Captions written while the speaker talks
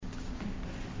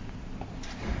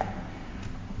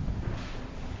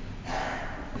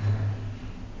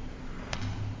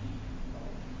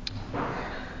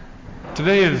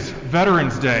Today is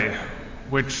Veterans Day,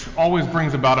 which always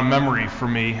brings about a memory for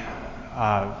me.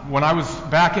 When I was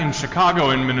back in Chicago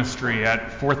in ministry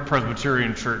at Fourth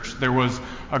Presbyterian Church, there was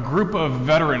a group of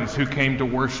veterans who came to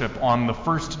worship on the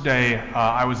first day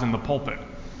I was in the pulpit.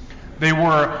 They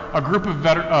were a group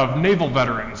of naval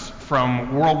veterans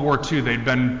from World War II. They'd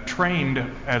been trained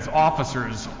as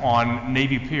officers on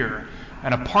Navy Pier.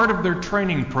 And a part of their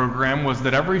training program was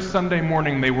that every Sunday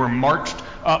morning they were marched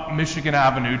up Michigan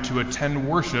Avenue to attend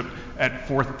worship at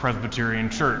Fourth Presbyterian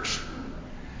Church.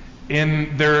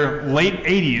 In their late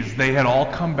 80s, they had all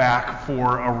come back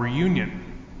for a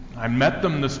reunion. I met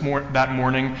them that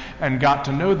morning and got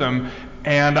to know them,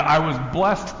 and I was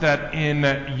blessed that in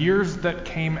years that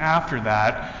came after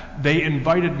that, they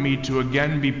invited me to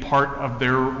again be part of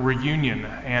their reunion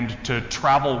and to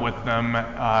travel with them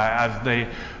as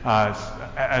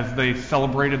they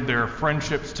celebrated their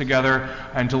friendships together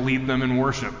and to lead them in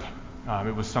worship.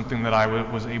 It was something that I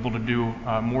was able to do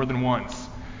more than once.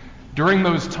 During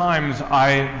those times,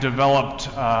 I developed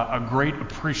a great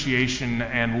appreciation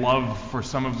and love for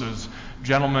some of those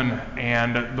gentlemen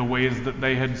and the ways that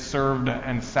they had served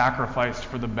and sacrificed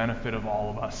for the benefit of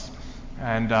all of us.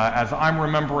 And as I'm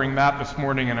remembering that this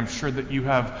morning, and I'm sure that you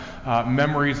have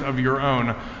memories of your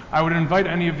own, I would invite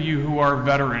any of you who are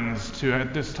veterans to,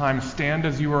 at this time, stand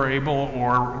as you are able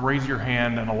or raise your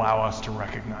hand and allow us to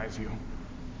recognize you.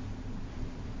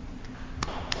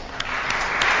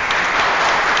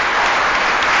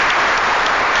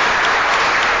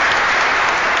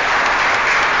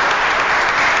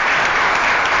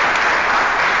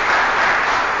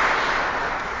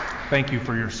 Thank you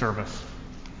for your service.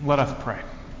 Let us pray.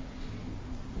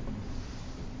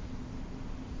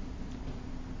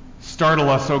 Startle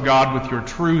us, O God, with your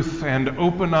truth and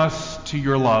open us to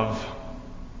your love.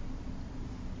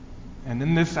 And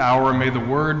in this hour, may the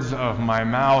words of my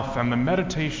mouth and the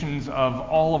meditations of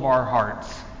all of our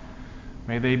hearts,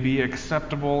 may they be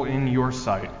acceptable in your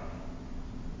sight.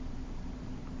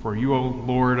 For you, O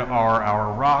Lord, are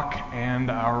our rock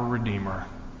and our Redeemer.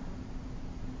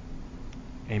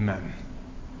 Amen.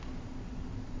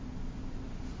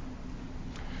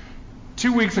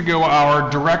 2 weeks ago,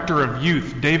 our director of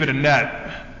youth, David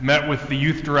Annette, met with the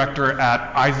youth director at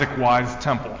Isaac Wise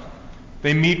Temple.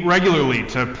 They meet regularly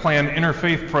to plan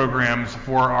interfaith programs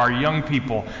for our young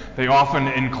people. They often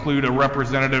include a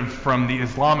representative from the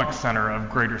Islamic Center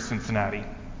of Greater Cincinnati.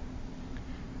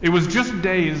 It was just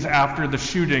days after the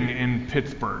shooting in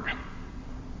Pittsburgh.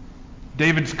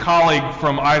 David's colleague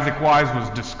from Isaac Wise was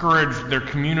discouraged. Their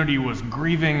community was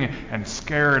grieving and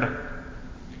scared.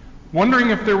 Wondering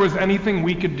if there was anything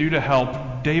we could do to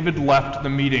help, David left the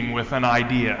meeting with an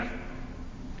idea.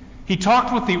 He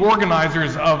talked with the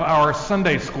organizers of our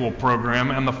Sunday school program,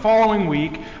 and the following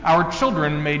week, our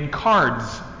children made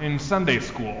cards in Sunday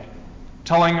school,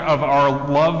 telling of our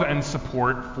love and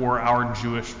support for our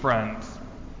Jewish friends.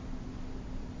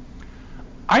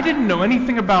 I didn't know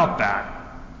anything about that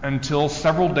until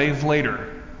several days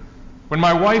later, when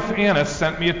my wife Anna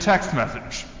sent me a text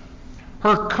message.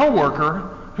 Her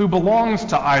coworker, who belongs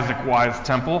to Isaac Wise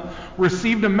Temple,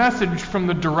 received a message from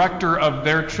the director of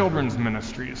their children's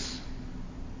ministries.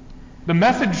 The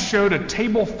message showed a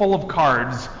table full of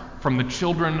cards from the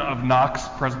children of Knox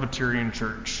Presbyterian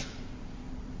Church.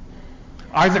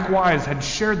 Isaac Wise had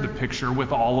shared the picture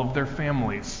with all of their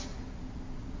families.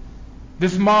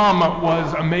 This mom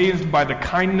was amazed by the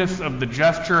kindness of the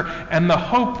gesture and the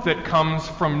hope that comes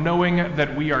from knowing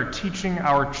that we are teaching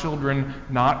our children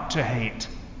not to hate.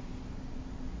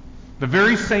 The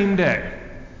very same day,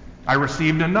 I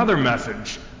received another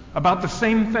message about the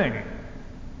same thing.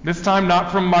 This time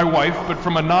not from my wife, but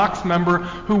from a Knox member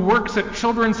who works at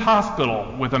Children's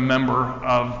Hospital with a member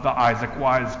of the Isaac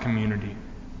Wise community.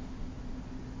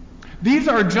 These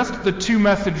are just the two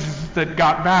messages that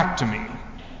got back to me,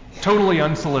 totally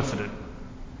unsolicited.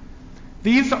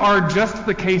 These are just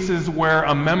the cases where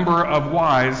a member of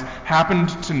Wise happened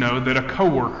to know that a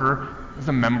coworker is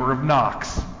a member of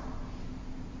Knox.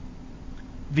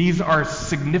 These are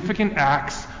significant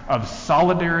acts of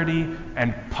solidarity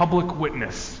and public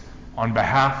witness on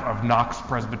behalf of Knox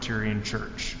Presbyterian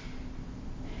Church.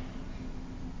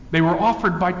 They were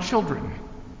offered by children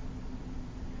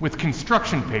with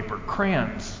construction paper,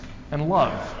 crayons, and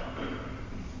love,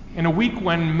 in a week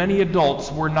when many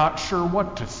adults were not sure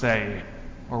what to say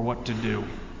or what to do.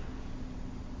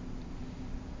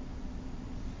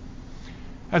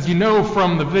 As you know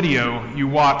from the video you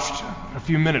watched a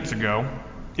few minutes ago,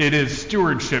 it is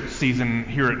stewardship season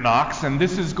here at Knox, and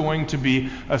this is going to be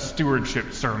a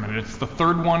stewardship sermon. It's the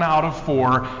third one out of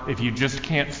 4. If you just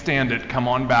can't stand it, come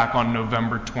on back on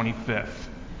November 25th.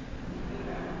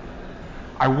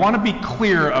 I want to be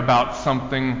clear about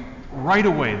something right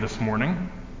away this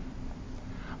morning.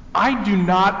 I do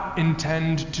not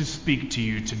intend to speak to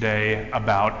you today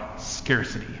about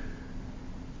scarcity.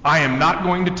 I am not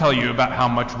going to tell you about how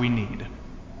much we need.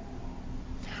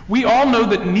 We all know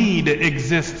that need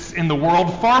exists in the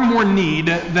world, far more need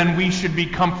than we should be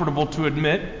comfortable to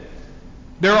admit.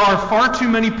 There are far too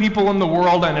many people in the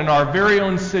world and in our very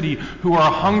own city who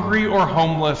are hungry or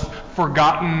homeless,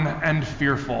 forgotten and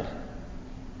fearful.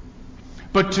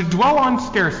 But to dwell on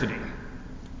scarcity,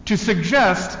 to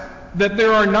suggest that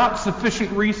there are not sufficient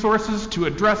resources to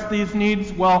address these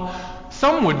needs, well,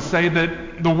 some would say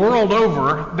that the world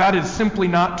over, that is simply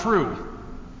not true.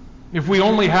 If we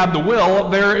only had the will,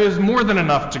 there is more than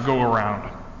enough to go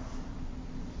around.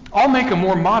 I'll make a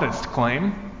more modest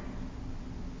claim.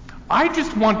 I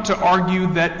just want to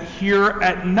argue that here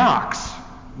at Knox,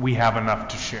 we have enough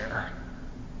to share.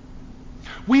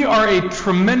 We are a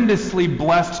tremendously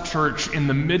blessed church in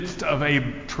the midst of a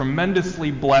tremendously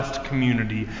blessed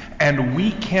community, and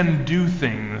we can do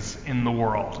things in the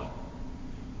world.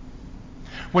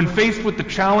 When faced with the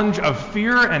challenge of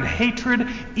fear and hatred,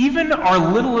 even our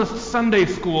littlest Sunday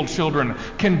school children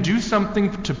can do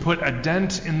something to put a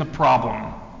dent in the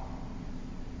problem.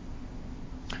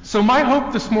 So my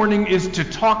hope this morning is to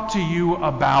talk to you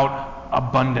about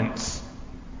abundance,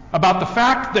 about the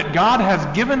fact that God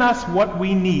has given us what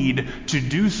we need to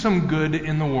do some good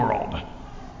in the world.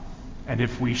 And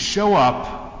if we show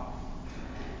up,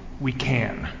 we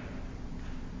can.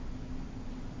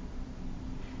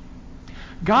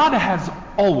 God has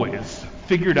always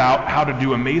figured out how to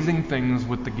do amazing things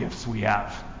with the gifts we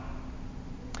have.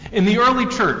 In the early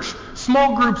church,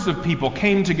 small groups of people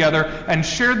came together and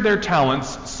shared their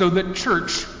talents so that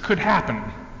church could happen.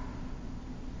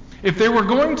 If there were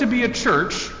going to be a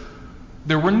church,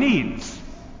 there were needs.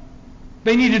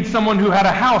 They needed someone who had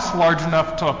a house large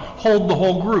enough to hold the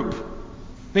whole group.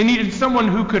 They needed someone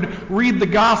who could read the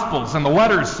Gospels and the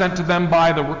letters sent to them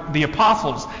by the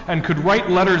apostles and could write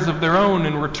letters of their own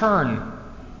in return.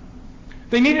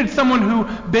 They needed someone who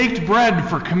baked bread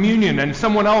for communion and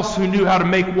someone else who knew how to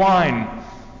make wine.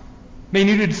 They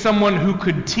needed someone who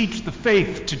could teach the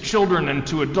faith to children and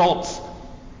to adults.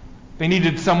 They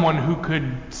needed someone who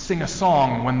could sing a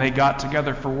song when they got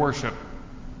together for worship.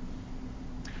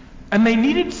 And they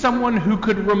needed someone who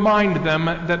could remind them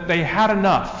that they had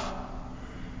enough,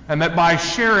 and that by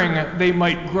sharing they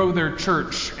might grow their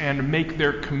church and make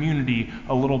their community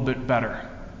a little bit better.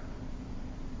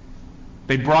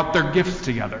 They brought their gifts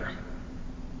together,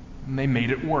 and they made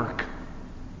it work.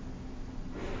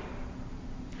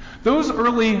 Those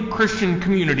early Christian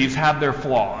communities had their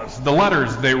flaws. The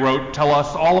letters they wrote tell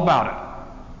us all about it.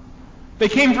 They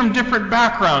came from different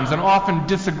backgrounds and often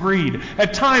disagreed.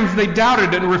 At times they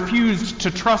doubted and refused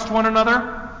to trust one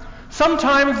another.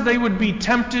 Sometimes they would be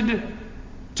tempted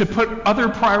to put other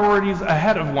priorities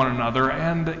ahead of one another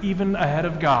and even ahead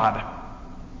of God.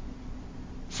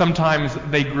 Sometimes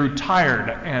they grew tired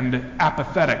and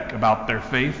apathetic about their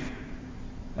faith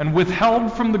and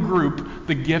withheld from the group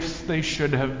the gifts they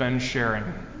should have been sharing.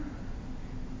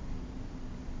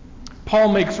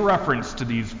 Paul makes reference to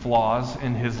these flaws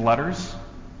in his letters,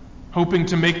 hoping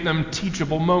to make them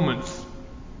teachable moments.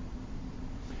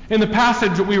 In the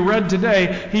passage that we read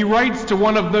today, he writes to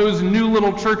one of those new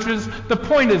little churches, the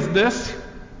point is this: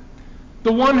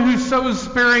 the one who sows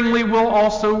sparingly will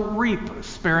also reap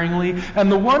sparingly, and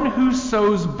the one who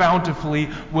sows bountifully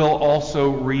will also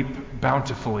reap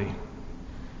bountifully.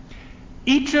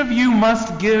 Each of you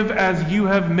must give as you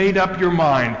have made up your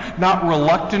mind, not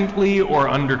reluctantly or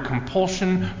under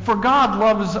compulsion, for God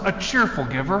loves a cheerful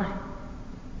giver.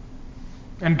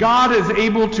 And God is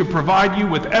able to provide you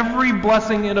with every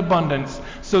blessing in abundance,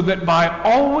 so that by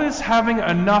always having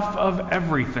enough of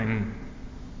everything,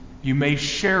 you may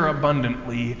share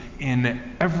abundantly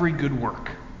in every good work.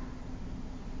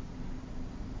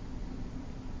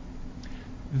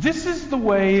 This is the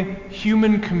way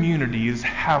human communities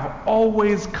have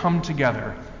always come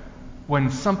together when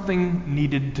something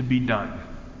needed to be done.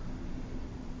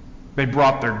 They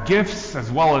brought their gifts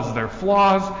as well as their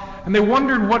flaws, and they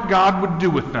wondered what God would do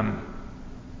with them.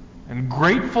 And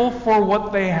grateful for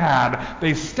what they had,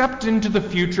 they stepped into the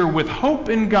future with hope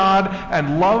in God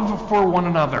and love for one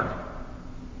another.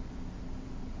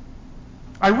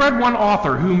 I read one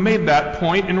author who made that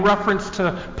point in reference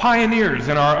to pioneers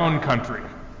in our own country.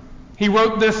 He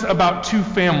wrote this about two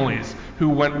families who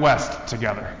went west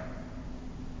together.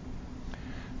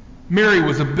 Mary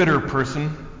was a bitter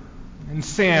person, and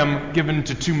Sam given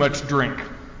to too much drink.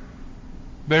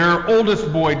 Their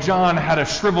oldest boy, John, had a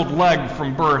shriveled leg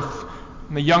from birth,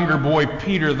 And the younger boy,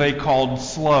 Peter, they called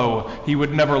slow. He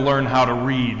would never learn how to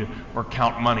read or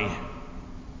count money.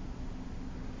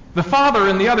 The father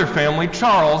in the other family,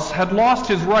 Charles, had lost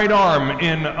his right arm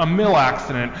in a mill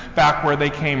accident back where they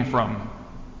came from.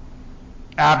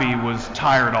 Abby was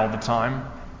tired all the time.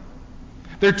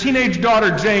 Their teenage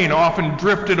daughter, Jane, often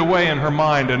drifted away in her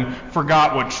mind and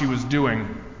forgot what she was doing.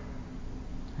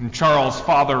 And Charles'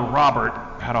 father, Robert,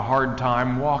 had a hard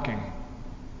time walking.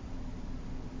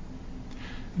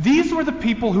 These were the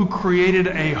people who created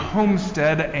a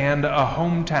homestead and a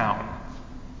hometown.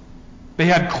 They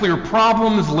had clear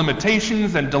problems,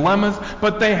 limitations, and dilemmas,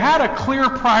 but they had a clear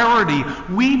priority.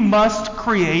 We must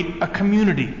create a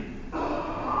community.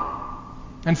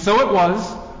 And so it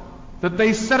was that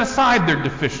they set aside their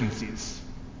deficiencies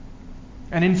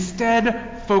and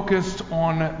instead focused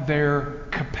on their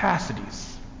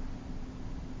capacities.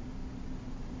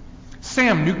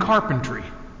 Sam knew carpentry.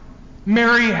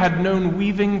 Mary had known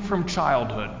weaving from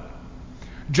childhood.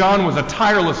 John was a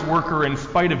tireless worker in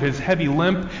spite of his heavy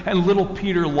limp, and little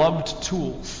Peter loved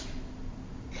tools.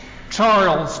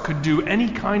 Charles could do any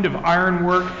kind of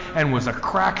ironwork and was a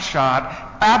crack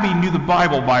shot. Abby knew the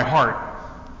Bible by heart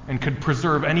and could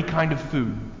preserve any kind of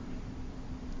food.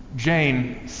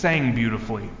 Jane sang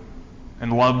beautifully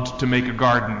and loved to make a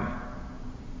garden.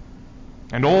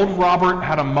 And old Robert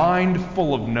had a mind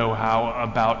full of know-how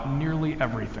about nearly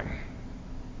everything.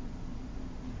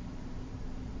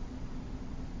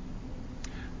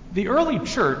 The early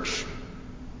church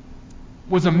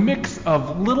was a mix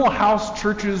of little house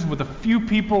churches with a few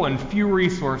people and few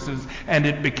resources, and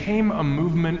it became a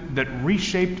movement that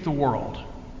reshaped the world.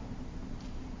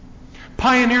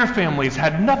 Pioneer families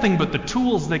had nothing but the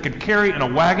tools they could carry in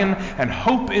a wagon and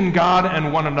hope in God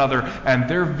and one another, and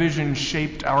their vision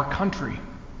shaped our country.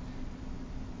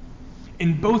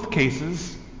 In both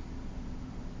cases,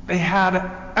 they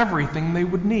had everything they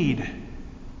would need.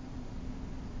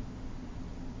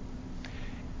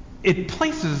 It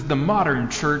places the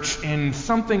modern church in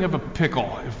something of a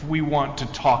pickle if we want to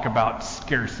talk about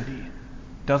scarcity,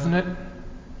 doesn't it?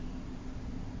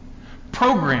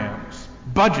 Programs,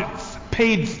 budgets,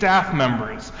 paid staff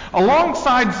members.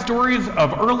 Alongside stories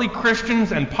of early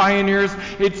Christians and pioneers,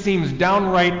 it seems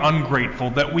downright ungrateful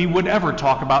that we would ever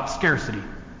talk about scarcity.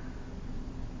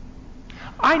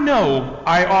 I know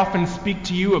I often speak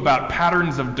to you about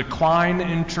patterns of decline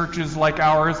in churches like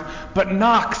ours, but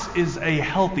Knox is a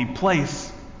healthy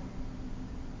place.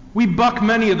 We buck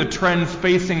many of the trends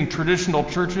facing traditional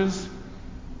churches.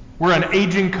 We're an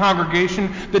aging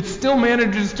congregation that still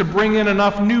manages to bring in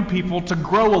enough new people to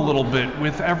grow a little bit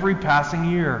with every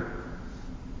passing year.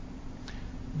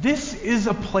 This is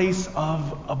a place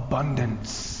of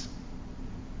abundance.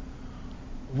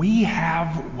 We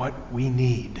have what we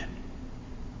need.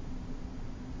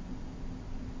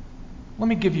 Let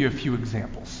me give you a few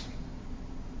examples.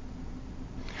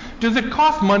 Does it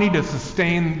cost money to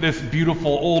sustain this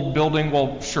beautiful old building?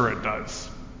 Well, sure it does.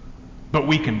 But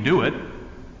we can do it.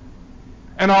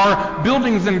 And our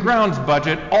buildings and grounds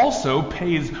budget also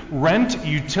pays rent,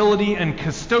 utility, and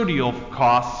custodial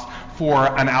costs for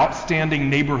an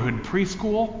outstanding neighborhood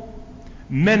preschool,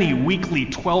 many weekly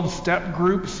 12-step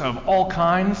groups of all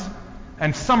kinds,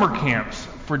 and summer camps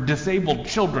for disabled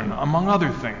children, among other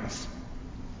things.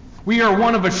 We are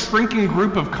one of a shrinking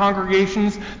group of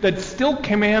congregations that still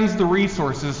commands the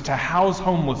resources to house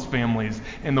homeless families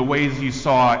in the ways you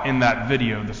saw in that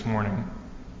video this morning.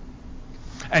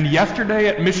 And yesterday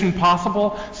at Mission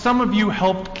Possible, some of you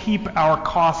helped keep our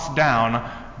costs down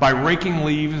by raking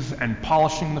leaves and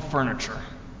polishing the furniture.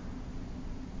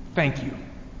 Thank you.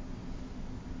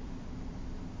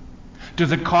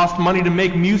 Does it cost money to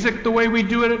make music the way we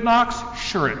do it at Knox?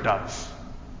 Sure it does.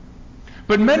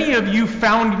 But many of you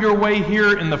found your way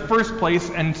here in the first place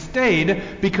and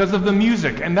stayed because of the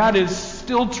music, and that is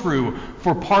still true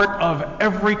for part of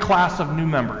every class of new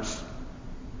members.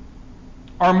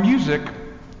 Our music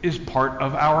is part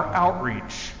of our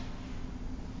outreach.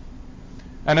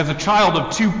 And as a child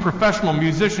of two professional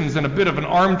musicians and a bit of an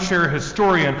armchair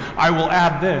historian, I will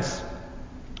add this.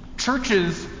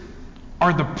 Churches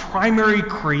are the primary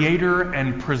creator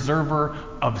and preserver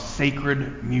of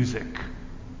sacred music,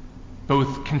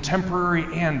 both contemporary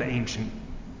and ancient.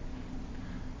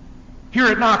 Here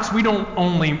at Knox, we don't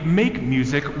only make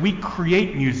music, we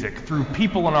create music through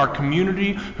people in our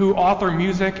community who author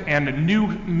music and new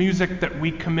music that we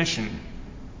commission.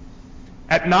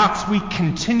 At Knox, we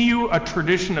continue a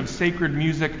tradition of sacred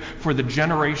music for the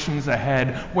generations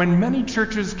ahead when many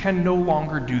churches can no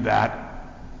longer do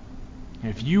that.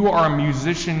 If you are a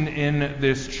musician in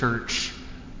this church,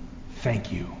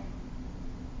 thank you.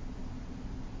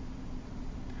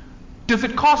 Does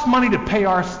it cost money to pay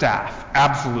our staff?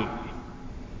 Absolutely.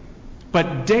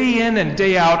 But day in and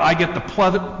day out, I get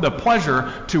the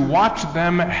pleasure to watch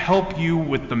them help you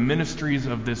with the ministries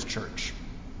of this church.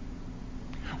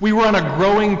 We run a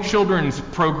growing children's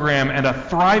program and a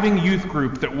thriving youth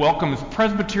group that welcomes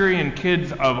Presbyterian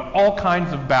kids of all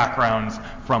kinds of backgrounds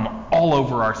from all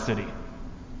over our city.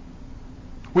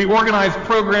 We organize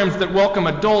programs that welcome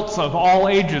adults of all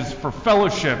ages for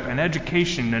fellowship and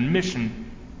education and mission.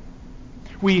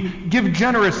 We give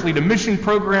generously to mission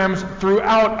programs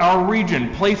throughout our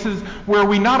region, places where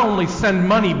we not only send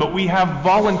money, but we have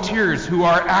volunteers who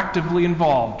are actively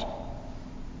involved.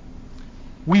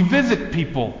 We visit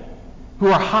people who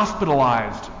are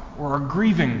hospitalized or are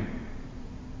grieving.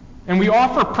 And we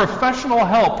offer professional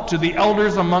help to the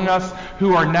elders among us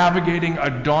who are navigating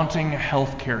a daunting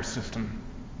healthcare system.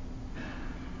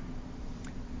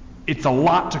 It's a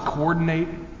lot to coordinate.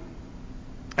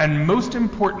 And most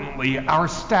importantly, our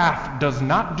staff does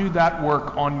not do that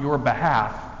work on your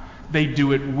behalf. They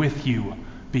do it with you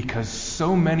because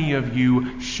so many of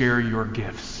you share your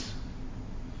gifts.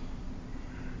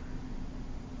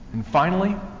 And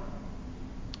finally,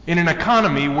 in an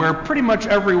economy where pretty much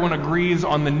everyone agrees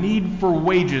on the need for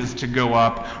wages to go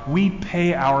up, we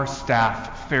pay our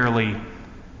staff fairly.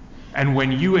 And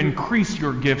when you increase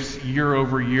your gifts year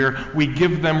over year, we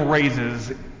give them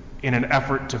raises in an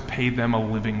effort to pay them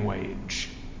a living wage.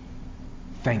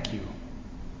 Thank you.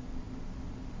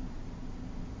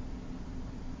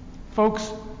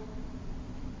 Folks,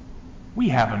 we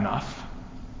have enough.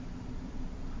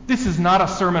 This is not a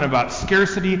sermon about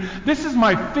scarcity. This is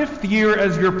my 5th year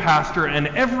as your pastor, and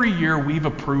every year we've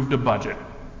approved a budget.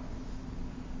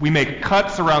 We make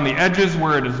cuts around the edges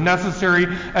where it is necessary,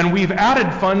 and we've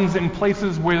added funds in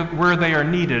places where they are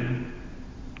needed.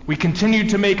 We continue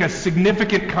to make a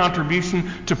significant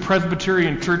contribution to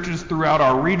Presbyterian churches throughout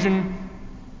our region.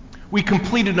 We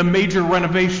completed a major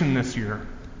renovation this year.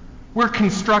 We're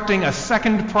constructing a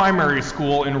 2nd primary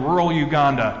school in rural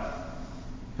Uganda.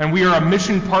 And we are a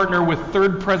mission partner with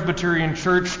 3rd Presbyterian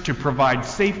Church to provide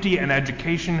safety and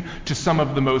education to some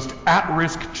of the most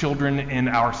at-risk children in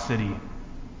our city.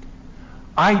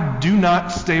 I do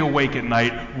not stay awake at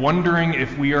night wondering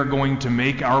if we are going to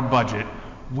make our budget.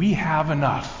 We have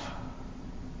enough.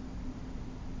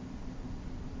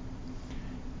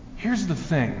 Here's the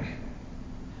thing.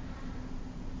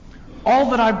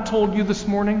 All that I've told you this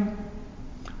morning,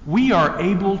 we are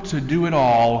able to do it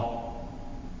all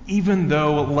even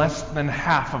though less than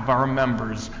half of our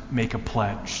members make a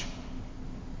pledge.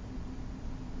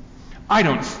 I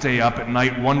don't stay up at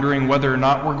night wondering whether or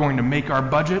not we're going to make our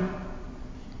budget.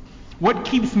 What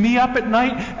keeps me up at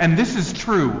night, and this is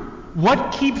true,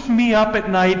 what keeps me up at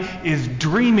night is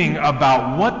dreaming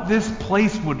about what this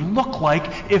place would look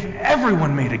like if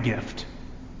everyone made a gift.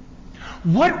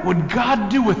 What would God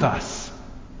do with us?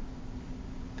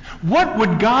 What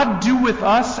would God do with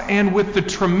us and with the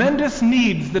tremendous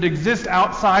needs that exist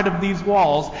outside of these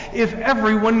walls if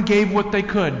everyone gave what they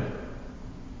could?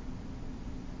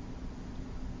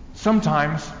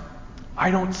 Sometimes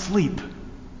I don't sleep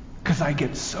because I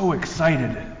get so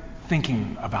excited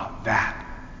thinking about that.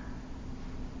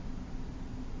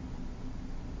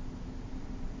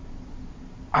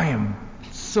 I am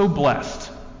so blessed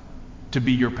to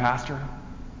be your pastor.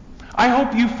 I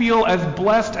hope you feel as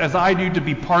blessed as I do to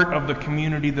be part of the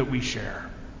community that we share.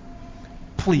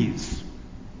 Please,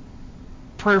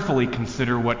 prayerfully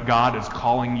consider what God is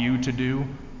calling you to do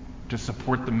to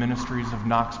support the ministries of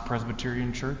Knox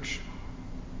Presbyterian Church.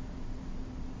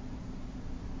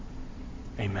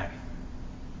 Amen.